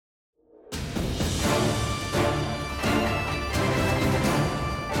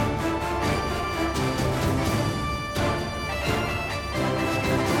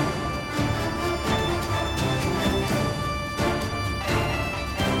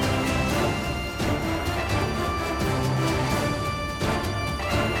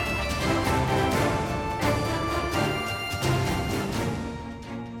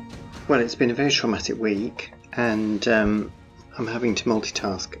Well, it's been a very traumatic week, and I'm having to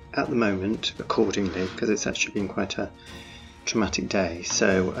multitask at the moment accordingly because it's actually been quite a traumatic day.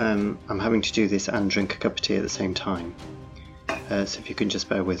 So I'm having to do this and drink a cup of tea at the same time. So if you can just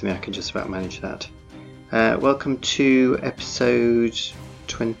bear with me, I can just about manage that. Welcome to episode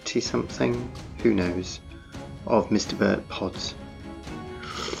 20-something, who knows, of Mr. Burt Pods.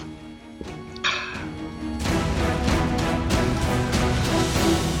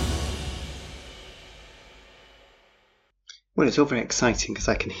 Well, it's all very exciting because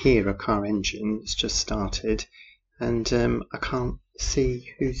I can hear a car engine that's just started, and I can't see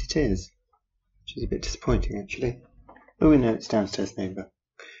whose it is, which is a bit disappointing actually. Oh no, it's downstairs neighbour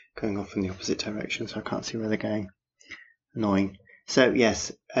going off in the opposite direction, so I can't see where they're going. Annoying. So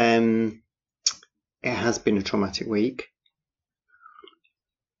yes, it has been a traumatic week.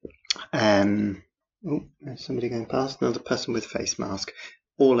 Oh, there's somebody going past, another person with a face mask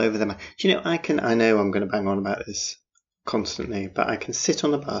all over them. Do you know, I know I'm going to bang on about this constantly, but I can sit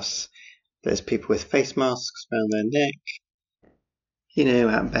on a bus. There's people with face masks around their neck. You know,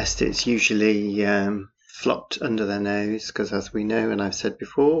 at best it's usually flopped under their nose because, as we know, and I've said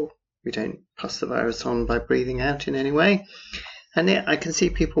before, we don't pass the virus on by breathing out in any way. And yet I can see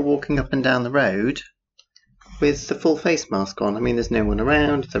people walking up and down the road with the full face mask on. I mean, there's no one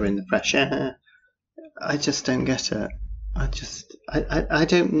around, they're in the fresh air. I just don't get it. I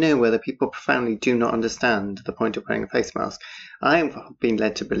don't know whether people profoundly do not understand the point of wearing a face mask. I've been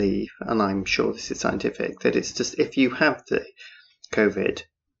led to believe, and I'm sure this is scientific, that it's just if you have the COVID,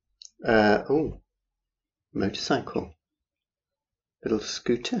 motorcycle, little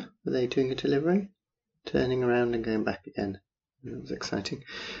scooter, are they doing a delivery? Turning around and going back again. That was exciting.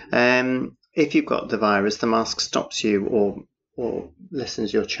 If you've got the virus, the mask stops you or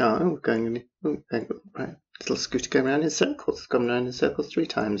lessens your chance. Right. Little scooter going around in circles. It's gone around in circles 3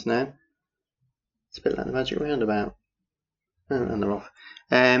 times now. It's a bit like the magic roundabout. And they're off.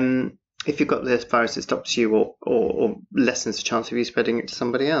 If you've got this virus, it stops you or lessens the chance of you spreading it to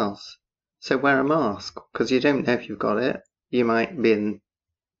somebody else. So wear a mask because you don't know if you've got it. You might be in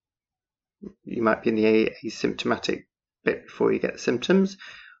the asymptomatic bit before you get the symptoms,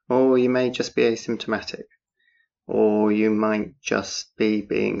 or you may just be asymptomatic. Or you might just be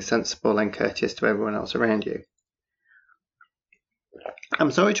being sensible and courteous to everyone else around you.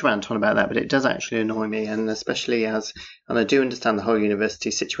 I'm sorry to rant on about that, but it does actually annoy me, and especially and I do understand the whole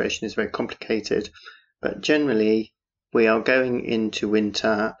university situation is very complicated, but generally we are going into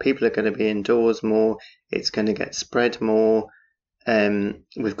winter, people are going to be indoors more, it's going to get spread more,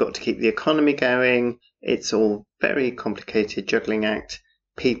 we've got to keep the economy going, it's all very complicated juggling act.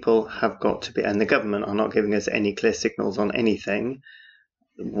 People have got to be, and the government are not giving us any clear signals on anything.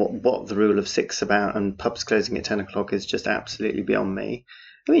 What the rule of 6 about and pubs closing at 10 o'clock is just absolutely beyond me.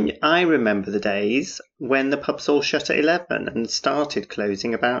 I mean, I remember the days when the pubs all shut at 11 and started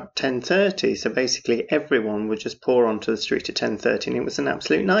closing about 10:30. So basically everyone would just pour onto the street at 10:30 and it was an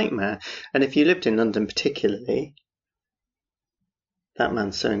absolute nightmare. And if you lived in London particularly, that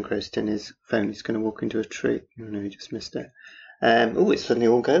man's so engrossed in his phone he's going to walk into a tree. Oh no, he just missed it. It suddenly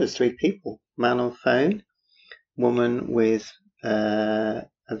all goes. 3 people. Man on phone, woman with a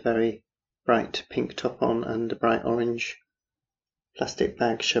very bright pink top on and a bright orange plastic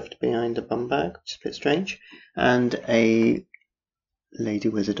bag shoved behind a bum bag, which is a bit strange, and a lady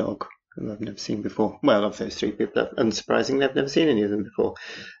with a dog who I've never seen before. Well, of those 3 people, unsurprisingly, I've never seen any of them before.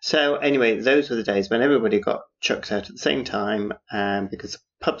 So anyway, those were the days when everybody got chucked out at the same time because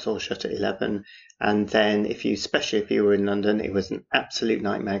pubs all shut at 11. And then especially if you were in London, it was an absolute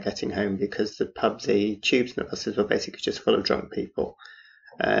nightmare getting home because the tubes and the buses were basically just full of drunk people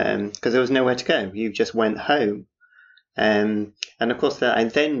because there was nowhere to go. You just went home. And of course, I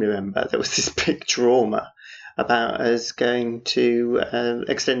then remember there was this big drama about us going to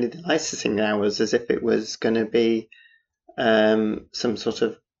extending the licensing hours as if it was going to be some sort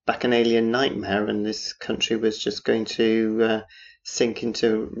of bacchanalian nightmare and this country was just going to sink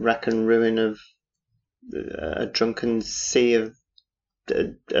into rack and ruin of a drunken sea of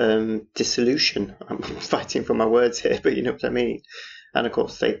dissolution. I'm fighting for my words here, but you know what I mean. And of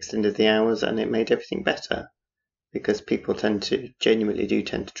course they extended the hours and it made everything better because people genuinely do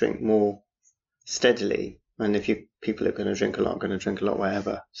tend to drink more steadily. And if people are going to drink a lot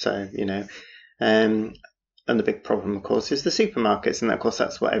wherever. So, you know, and the big problem, of course, is the supermarkets. And of course,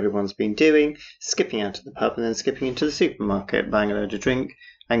 that's what everyone's been doing, skipping out of the pub and then skipping into the supermarket, buying a load of drink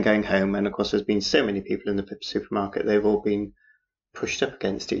and going home. And of course, there's been so many people in the supermarket, they've all been pushed up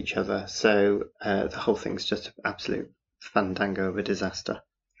against each other. So the whole thing's just an absolute fandango of a disaster.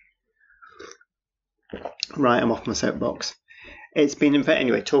 Right, I'm off my soapbox. It's been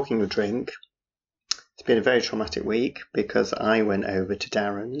anyway. Talking of drink, it's been a very traumatic week because I went over to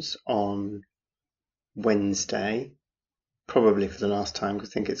Darren's on Wednesday, probably for the last time, because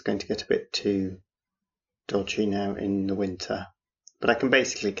I think it's going to get a bit too dodgy now in the winter. But I can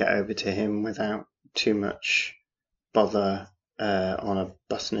basically get over to him without too much bother on a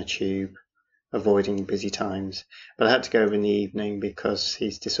bus and a tube, avoiding busy times. But I had to go over in the evening because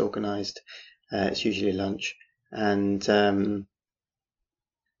he's disorganised. It's usually lunch. And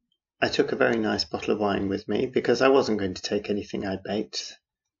I took a very nice bottle of wine with me because I wasn't going to take anything I baked,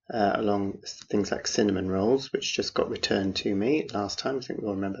 along things like cinnamon rolls, which just got returned to me last time. I think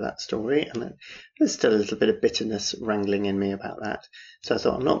we'll remember that story. And there's still a little bit of bitterness wrangling in me about that. So I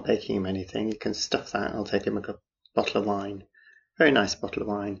thought, I'm not baking him anything. You can stuff that. I'll take him a bottle of wine. Very nice bottle of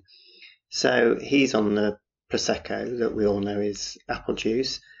wine. So he's on the Prosecco that we all know is apple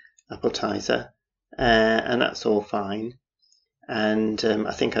juice, appetizer, and that's all fine. And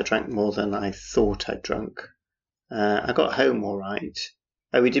I think I drank more than I thought I'd drunk. I got home all right.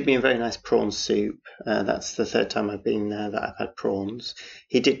 We did me a very nice prawn soup. That's the third time I've been there that I've had prawns.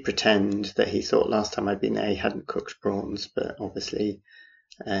 He did pretend that he thought last time I'd been there he hadn't cooked prawns, but obviously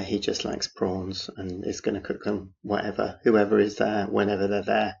he just likes prawns and is going to cook them whoever is there, whenever they're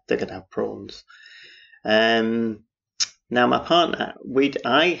there, they're going to have prawns. Now my partner,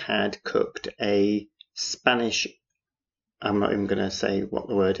 I had cooked a Spanish, I'm not even going to say what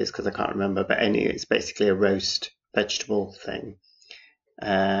the word is because I can't remember, but it's basically a roast vegetable thing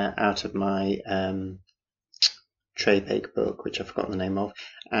out of my tray bake book, which I've forgotten the name of,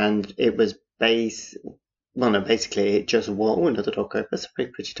 and it was basically it just another dog over. That's a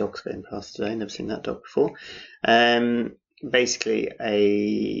pretty pretty dog's going past today. Never seen that dog before. Basically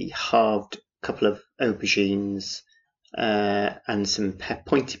a halved couple of aubergines and some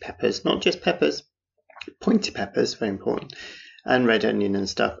pointy peppers, not just peppers, pointy peppers, very important, and red onion and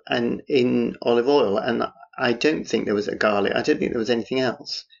stuff, and in olive oil. And I don't think there was a garlic. I don't think there was anything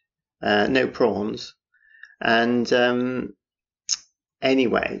else. No prawns. And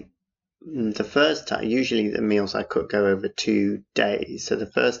anyway, the first time, usually the meals I cook go over 2 days. So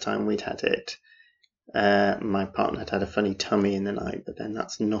the first time we'd had it, my partner had a funny tummy in the night, but then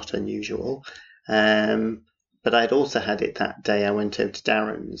that's not unusual. But I'd also had it that day I went over to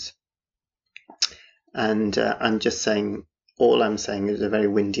Darren's. And I'm just saying, all I'm saying is a very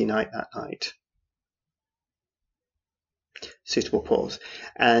windy night that night. Suitable pause.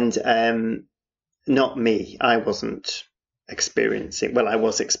 And not me. I wasn't experiencing, well, I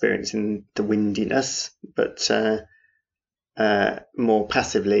was experiencing the windiness, but more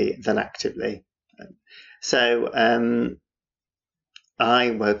passively than actively. So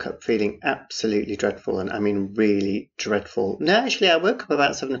I woke up feeling absolutely dreadful, and I mean really dreadful. No, actually, I woke up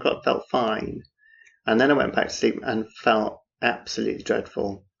about 7 o'clock, felt fine. And then I went back to sleep and felt absolutely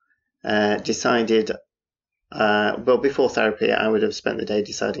dreadful. Decided, well, before therapy, I would have spent the day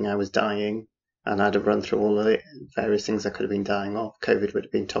deciding I was dying, and I'd have run through all of the various things I could have been dying of. COVID would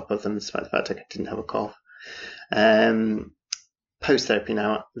have been top of them, despite the fact I didn't have a cough. Post-therapy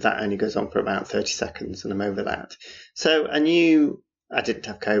now, that only goes on for about 30 seconds, and I'm over that. So I knew I didn't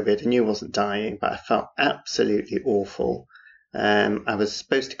have COVID, I knew I wasn't dying, but I felt absolutely awful. I was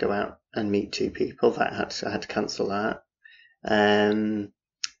supposed to go out and meet 2 people. I had to cancel that. I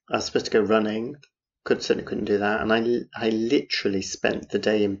was supposed to go running. Certainly couldn't do that. And I literally spent the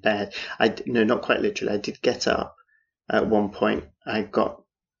day in bed. No, not quite literally. I did get up at one point. I got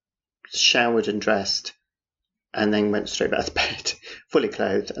showered and dressed and then went straight back to bed, fully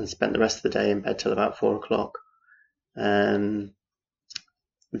clothed, and spent the rest of the day in bed till about 4 o'clock. Then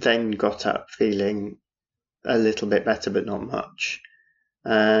got up feeling a little bit better, but not much.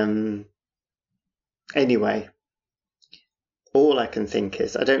 Anyway, all I can think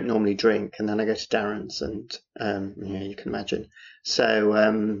is I don't normally drink, and then I go to Darren's, and you can imagine.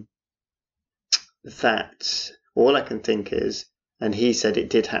 So that all I can think is, and he said it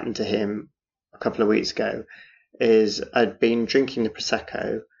did happen to him a couple of weeks ago, is I'd been drinking the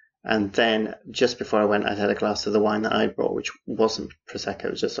Prosecco, and then just before I went, I'd had a glass of the wine that I brought, which wasn't Prosecco,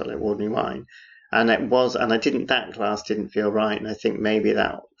 it was just like ordinary wine. And that glass didn't feel right. And I think maybe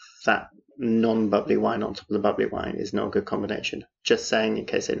that non-bubbly wine on top of the bubbly wine is not a good combination. Just saying, in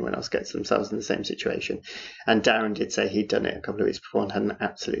case anyone else gets themselves in the same situation. And Darren did say he'd done it a couple of weeks before and had an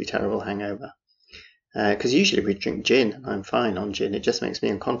absolutely terrible hangover. Because usually we drink gin, and I'm fine on gin. It just makes me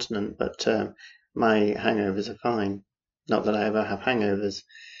incontinent, but my hangovers are fine. Not that I ever have hangovers.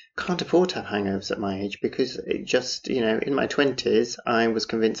 Can't afford to have hangovers at my age because it just, in my 20s, I was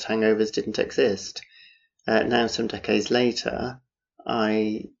convinced hangovers didn't exist. Now, some decades later,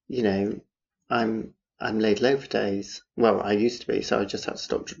 I'm I'm laid low for days. Well, I used to be, so I just had to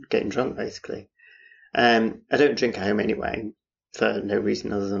stop getting drunk, basically. I don't drink at home anyway, for no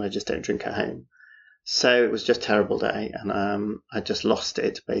reason other than I just don't drink at home. So it was just a terrible day, and I just lost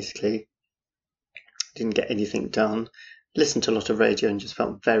it, basically. Didn't get anything done. Listened to a lot of radio and just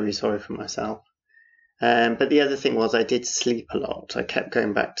felt very sorry for myself. But the other thing was I did sleep a lot. I kept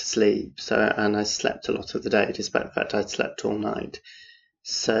going back to sleep, and I slept a lot of the day, despite the fact I'd slept all night.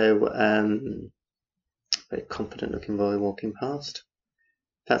 So, very confident looking boy walking past.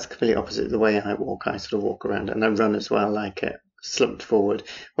 That's completely opposite the way I walk. I sort of walk around, and I run as well, like it, slumped forward.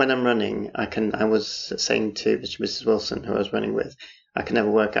 When I'm running, I was saying to Mrs. Wilson, who I was running with, I can never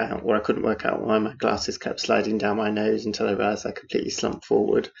work out, or I couldn't work out why my glasses kept sliding down my nose until I realised I completely slumped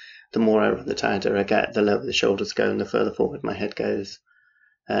forward. The more I run, the tireder I get, the lower the shoulders go, and the further forward my head goes.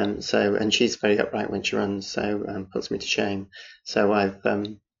 And she's very upright when she runs, so puts me to shame. So I've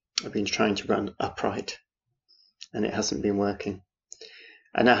been trying to run upright, and it hasn't been working.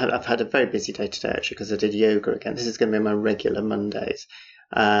 And I've had a very busy day today, actually, because I did yoga again. This is going to be my regular Mondays.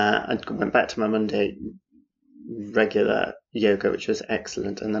 I went back to my Monday regular yoga, which was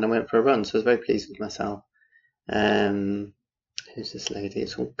excellent, and then I went for a run, so I was very pleased with myself. Who's this lady?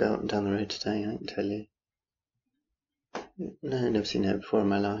 It's all go up and down the road today, I can tell you. No, I've never seen her before in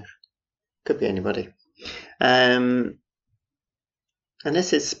my life. Could be anybody. And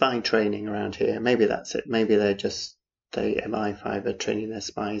this is spy training around here. Maybe that's it. Maybe they're just the MI5 are training their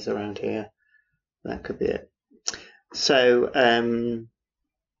spies around here. That could be it. So,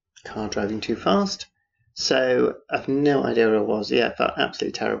 car driving too fast. So I've no idea where I was. Yeah, it felt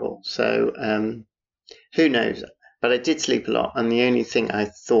absolutely terrible. So who knows? But I did sleep a lot, and the only thing I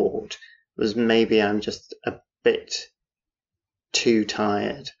thought was maybe I'm just a bit too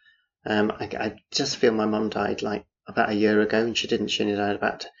tired. I just feel my mum died like about a year ago, and she didn't. She only died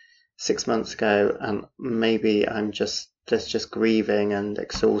about 6 months ago, and maybe there's just grieving and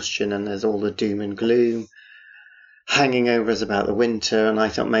exhaustion, and there's all the doom and gloom hanging over us about the winter, and I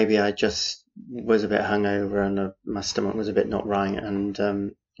thought maybe I just was a bit hungover, and my stomach was a bit not right,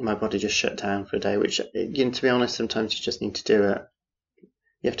 and my body just shut down for a day, which, you know, to be honest, sometimes you just need to do it.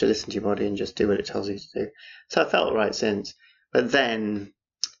 You have to listen to your body and just do what it tells you to do. So I felt all right since. But then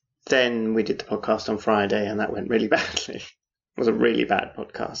we did the podcast on Friday, and that went really badly. It was a really bad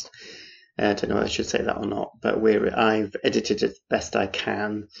podcast. I don't know if I should say that or not, but I've edited it the best I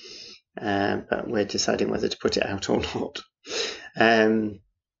can, but we're deciding whether to put it out or not.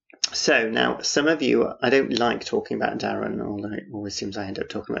 So now, some of you, I don't like talking about Darren, although it always seems I end up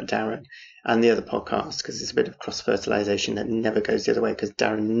talking about Darren and the other podcast, because it's a bit of cross-fertilization that never goes the other way, because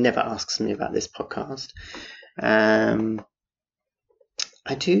Darren never asks me about this podcast.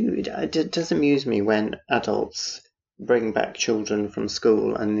 It does amuse me when adults bring back children from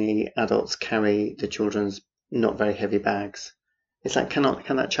school and the adults carry the children's not very heavy bags. It's like, can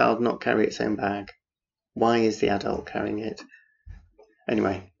that child not carry its own bag? Why is the adult carrying it?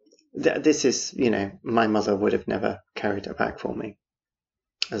 Anyway. This is, my mother would have never carried a bag for me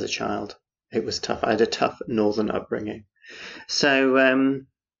as a child. It was tough. I had a tough northern upbringing. So,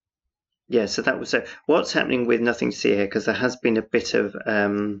 so that was so. What's happening with Nothing to See here? Because there has been a bit of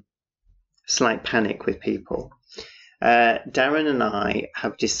slight panic with people. Darren and I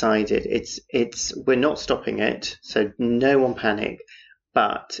have decided we're not stopping it, so no one panic.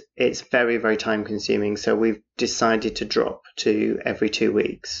 But it's very, very time consuming. So we've decided to drop to every 2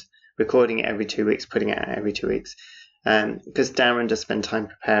 weeks. Recording it every 2 weeks, putting it out every 2 weeks. Because Darren does spend time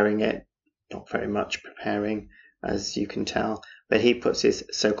preparing it, not very much preparing, as you can tell, but he puts his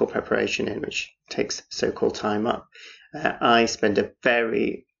so-called preparation in, which takes so-called time up. I spend a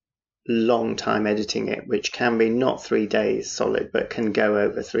very long time editing it, which can be not 3 days solid, but can go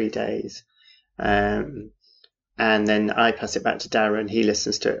over 3 days. And then I pass it back to Darren. He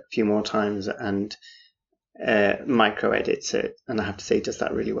listens to it a few more times and micro edits it, and I have to say he does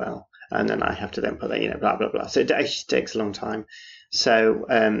that really well. And then I have to then put that, blah blah blah. So it actually takes a long time. So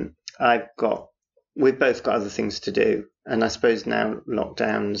we've both got other things to do, and I suppose now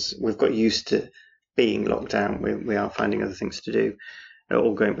lockdowns, we've got used to being locked down. We are finding other things to do,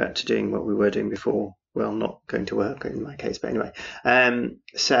 or going back to doing what we were doing before. Well, not going to work in my case, but anyway.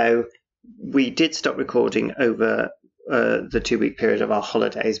 So we did stop recording over the 2 week period of our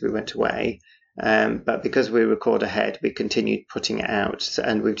holidays. We went away. But because we record ahead, we continued putting it out.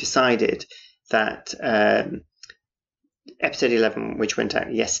 And we've decided that episode 11, which went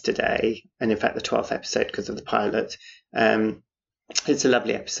out yesterday, and in fact the 12th episode because of the pilot, it's a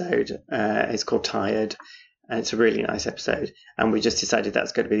lovely episode. It's called Tired, and it's a really nice episode. And we just decided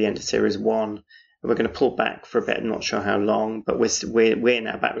that's going to be the end of series 1. We're going to pull back for a bit. I'm not sure how long, but we're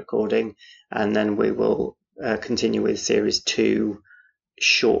now back recording, and then we will continue with series 2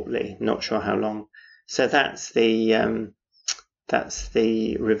 shortly. Not sure how long. So that's the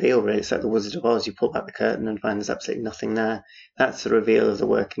reveal, really. It's like the Wizard of Oz. You pull back the curtain and find there's absolutely nothing there. That's the reveal of the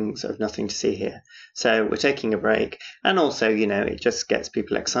workings of Nothing to See Here. So we're taking a break, and also, it just gets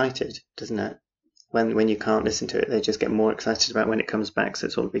people excited, doesn't it? When you can't listen to it, they just get more excited about when it comes back. So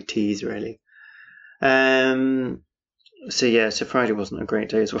it's all a big tease, really. So Friday wasn't a great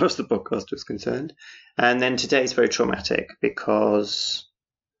day as far as the podcast was concerned. And then today's very traumatic because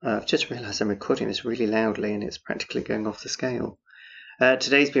I've just realised I'm recording this really loudly and it's practically going off the scale.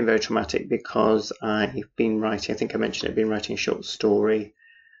 Today's been very traumatic because I've been writing, I think I mentioned I've been writing a short story,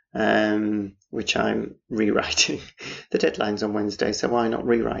 which I'm rewriting. The deadline's on Wednesday, so why not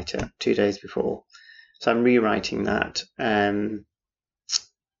rewrite it 2 days before? So I'm rewriting that.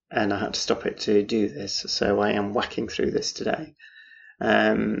 And I had to stop it to do this, so I am whacking through this today.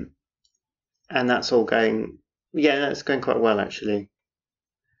 And that's all going, that's going quite well, actually.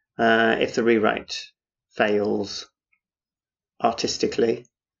 If the rewrite fails artistically,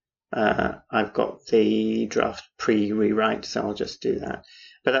 I've got the draft pre-rewrite, so I'll just do that.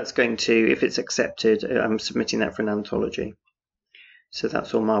 But that's going to, if it's accepted, I'm submitting that for an anthology. So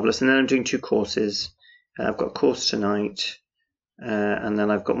that's all marvellous. And then I'm doing 2 courses. I've got a course tonight. And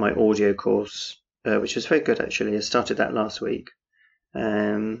then I've got my audio course, which was very good, actually. I started that last week.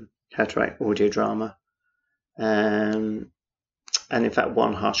 How to write audio drama. And in fact,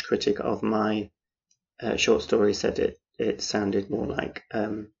 one harsh critic of my short story said it sounded more like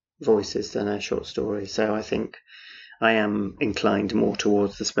voices than a short story. So I think I am inclined more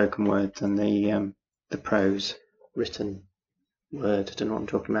towards the spoken word than the prose written word. I don't know what I'm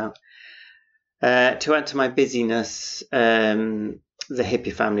talking about. To add to my busyness, the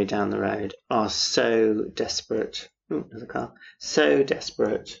hippie family down the road are so desperate. Oh, there's a car. So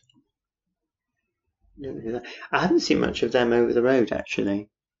desperate. I haven't seen much of them over the road, actually.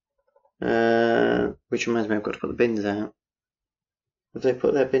 Which reminds me, I've got to put the bins out. Have they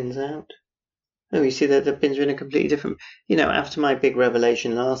put their bins out? Oh, you see that the bins are in a completely different... after my big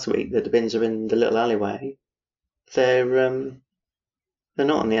revelation last week that the bins are in the little alleyway, they're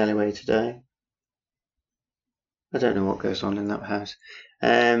not in the alleyway today. I don't know what goes on in that house.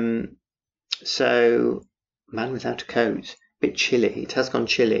 So, man without a coat. A bit chilly. It has gone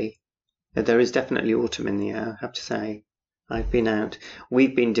chilly. There is definitely autumn in the air, I have to say. I've been out.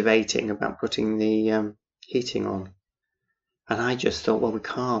 We've been debating about putting the heating on. And I just thought, well, we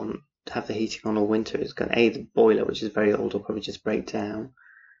can't have the heating on all winter. It's going to, the boiler, which is very old, will probably just break down.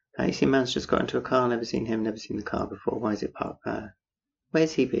 You see, man's just got into a car. Never seen him, never seen the car before. Why is it parked there?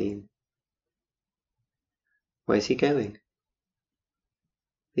 Where's he been? Where's he going?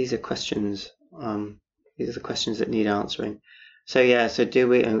 These are questions. These are the questions that need answering. So do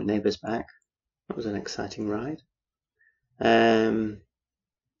we? Oh, neighbours back. That was an exciting ride. I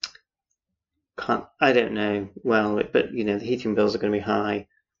don't know. Well, but the heating bills are going to be high,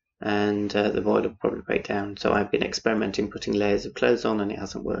 and the boiler will probably break down. So I've been experimenting, putting layers of clothes on, and it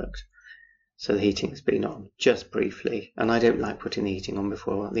hasn't worked. So the heating has been on just briefly, and I don't like putting the heating on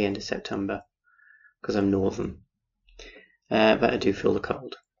before the end of September because I'm northern. But I do feel the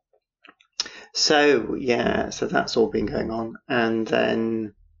cold. So that's all been going on, and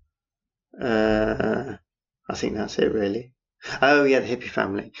then I think that's it, really. Oh yeah, the hippie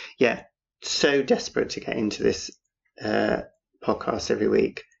family. Yeah, so desperate to get into this podcast every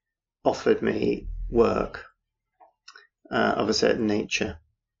week. Offered me work of a certain nature,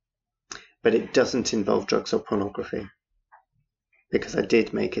 but it doesn't involve drugs or pornography, because I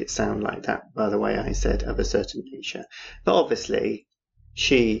did make it sound like that by the way I said of a certain nature. But obviously,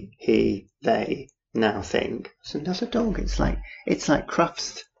 she, he, they now think it's another dog. It's like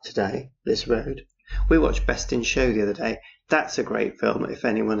Crufts today. This road. We watched Best in Show the other day. That's a great film. If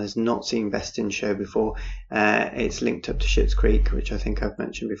anyone has not seen Best in Show before, it's linked up to Schitt's Creek, which I think I've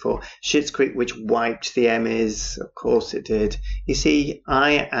mentioned before. Schitt's Creek, which wiped the Emmys. Of course it did. You see,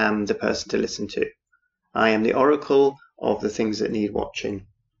 I am the person to listen to. I am the oracle of the things that need watching.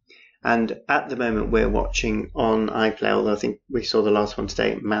 And at the moment we're watching on iPlayer, although I think we saw the last one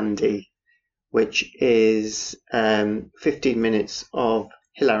today, Mandy, which is 15 minutes of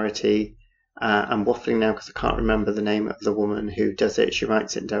hilarity. I'm waffling now because I can't remember the name of the woman who does it. She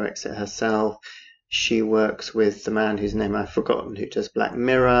writes it and directs it herself. She works with the man whose name I've forgotten, who does Black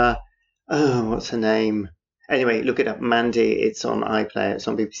Mirror. Oh, what's her name? Anyway, look it up. Mandy. It's on iPlayer. It's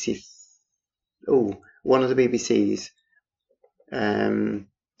on BBC. Oh, one of the BBCs.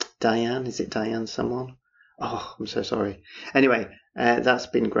 Diane. Is it Diane someone? Oh, I'm so sorry. Anyway, that's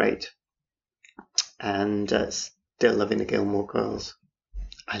been great. and still loving the Gilmore Girls.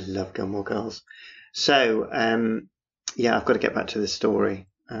 I love Gilmore Girls. So, yeah, I've got to get back to the story.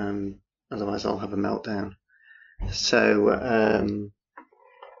 Otherwise, I'll have a meltdown. So,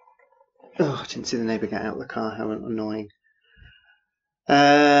 I didn't see the neighbour get out of the car. How annoying.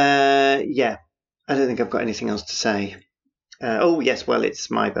 Yeah, I don't think I've got anything else to say. Yes, well,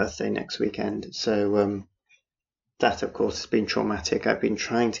 it's my birthday next weekend. So, that, of course, has been traumatic. I've been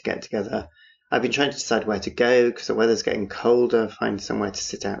trying to get together. I've been trying to decide where to go because the weather's getting colder, find somewhere to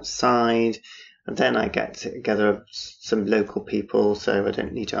sit outside. And then I get together some local people, so I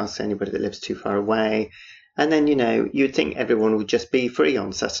don't need to ask anybody that lives too far away. And then, you'd think everyone would just be free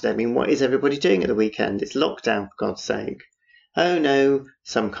on Saturday. I mean, what is everybody doing at the weekend? It's lockdown, for God's sake. Oh, no,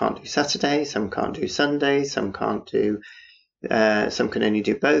 some can't do Saturday, some can't do Sunday, some can't do... some can only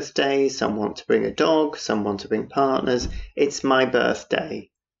do both days, some want to bring a dog, some want to bring partners. It's my birthday.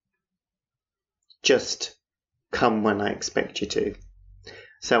 Just come when I expect you to.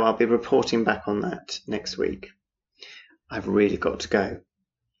 So I'll be reporting back on that next week. I've really got to go.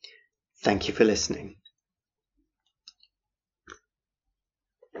 Thank you for listening.